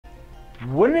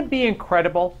Wouldn't it be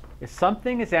incredible if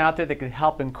something is out there that could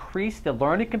help increase the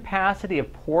learning capacity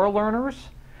of poor learners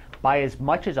by as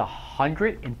much as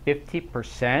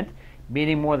 150%,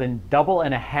 meaning more than double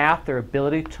and a half their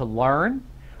ability to learn?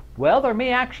 Well, there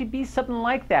may actually be something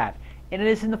like that, and it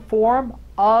is in the form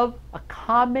of a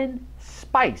common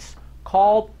spice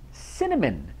called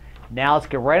cinnamon. Now let's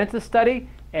get right into the study,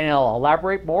 and I'll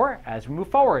elaborate more as we move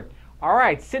forward. All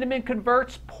right, cinnamon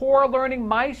converts poor learning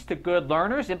mice to good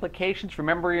learners. Implications for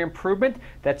memory improvement.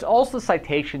 That's also the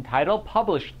citation title,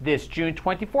 published this June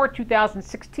 24,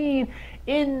 2016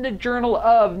 in the Journal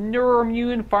of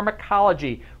Neuroimmune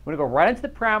Pharmacology. We're going to go right into the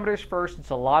parameters first, since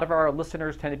a lot of our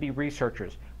listeners tend to be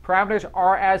researchers. Parameters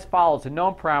are as follows, the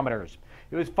known parameters.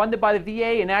 It was funded by the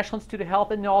VA and National Institute of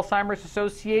Health and the Alzheimer's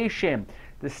Association.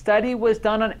 The study was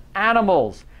done on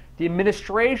animals. The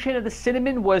administration of the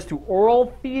cinnamon was through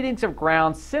oral feedings of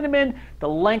ground cinnamon. The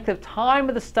length of time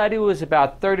of the study was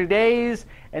about 30 days,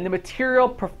 and the material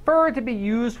preferred to be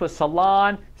used was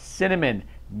Ceylon cinnamon,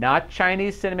 not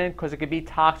Chinese cinnamon, because it could be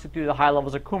toxic due to the high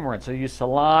levels of coumarin. So use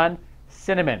Ceylon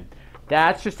cinnamon.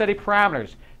 That's your study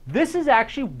parameters. This is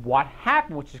actually what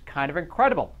happened, which is kind of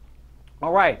incredible.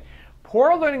 All right.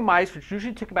 Poor learning mice, which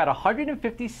usually took about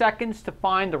 150 seconds to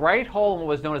find the right hole in what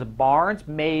was known as a Barnes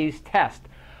maze test.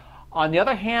 On the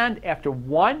other hand, after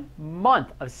 1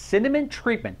 month of cinnamon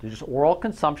treatment, there's just oral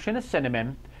consumption of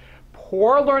cinnamon,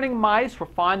 poor learning mice were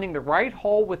finding the right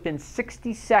hole within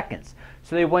 60 seconds.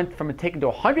 So they went from taking to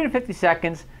 150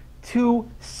 seconds to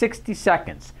 60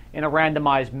 seconds in a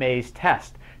randomized maze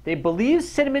test. They believe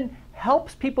cinnamon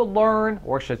helps people learn,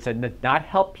 or I should say not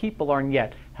help people learn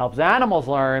yet, helps animals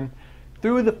learn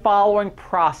through the following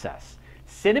process.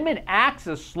 Cinnamon acts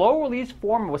as a slow-release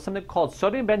form of something called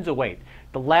sodium benzoate.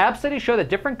 The lab studies show that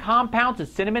different compounds in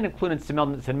cinnamon, including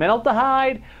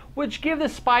cinnamaldehyde, which give the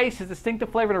spice its distinctive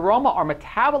flavor and aroma, are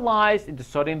metabolized into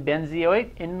sodium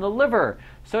benzoate in the liver.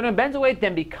 Sodium benzoate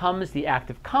then becomes the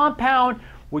active compound,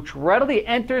 which readily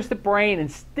enters the brain and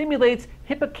stimulates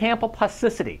hippocampal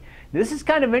plasticity. This is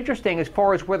kind of interesting as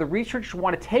far as where the researchers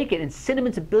want to take it, and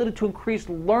cinnamon's ability to increase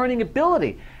learning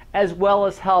ability, as well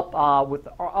as help with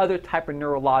other type of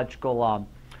neurological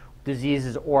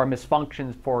diseases or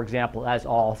misfunctions, for example, as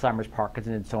Alzheimer's,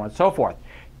 Parkinson's, and so on and so forth.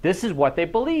 This is what they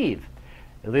believe.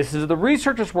 This is the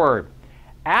researcher's word.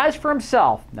 As for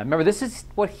himself, now remember, this is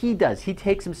what he does. He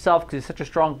takes himself, because he's such a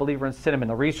strong believer in cinnamon,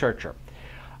 the researcher.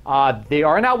 They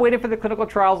are not waiting for the clinical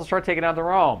trials to start taking it on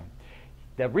their own.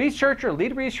 The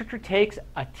lead researcher takes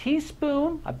a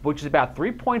teaspoon, which is about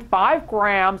 3.5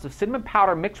 grams of cinnamon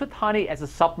powder mixed with honey as a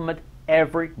supplement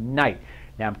every night.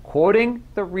 Now I'm quoting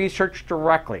the research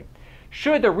directly.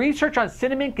 Should the research on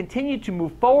cinnamon continue to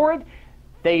move forward,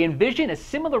 they envision a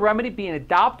similar remedy being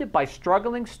adopted by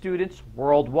struggling students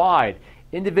worldwide.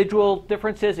 Individual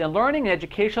differences in learning and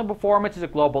educational performance is a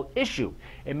global issue.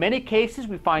 In many cases,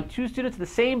 we find two students of the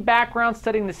same background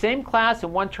studying the same class,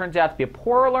 and one turns out to be a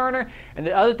poorer learner, and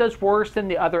the other does worse than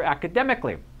the other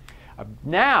academically.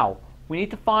 Now, we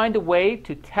need to find a way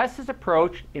to test this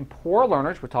approach in poor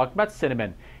learners. We're talking about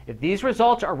cinnamon. If these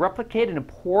results are replicated in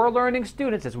poor learning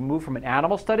students as we move from an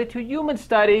animal study to a human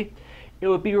study, it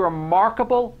would be a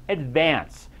remarkable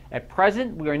advance. At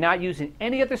present, we are not using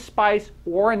any other spice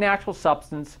or a natural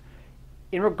substance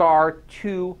in regard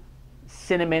to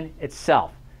cinnamon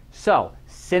itself. So,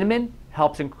 cinnamon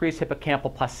helps increase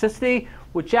hippocampal plasticity,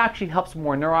 which actually helps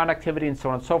more neuron activity and so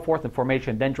on and so forth, and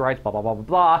formation of dendrites, blah, blah, blah, blah,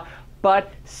 blah.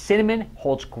 But cinnamon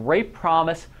holds great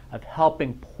promise of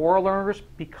helping poor learners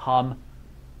become,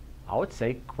 I would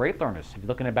say, great learners. If you're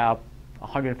looking at about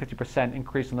 150%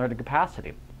 increase in learning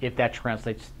capacity, if that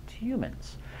translates to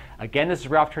humans. Again, this is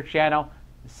Ralph Turchiano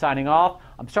signing off.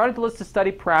 I'm starting to list the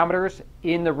study parameters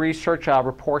in the research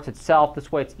reports itself.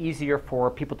 This way it's easier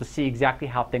for people to see exactly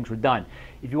how things were done.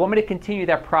 If you want me to continue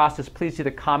that process, please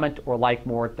either comment or like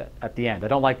more at the end. I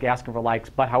don't like asking for likes,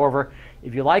 but however,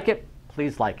 if you like it,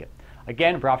 please like it.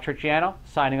 Again, Ralph Turchiano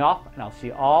signing off, and I'll see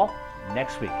you all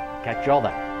next week. Catch you all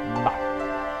then. Bye.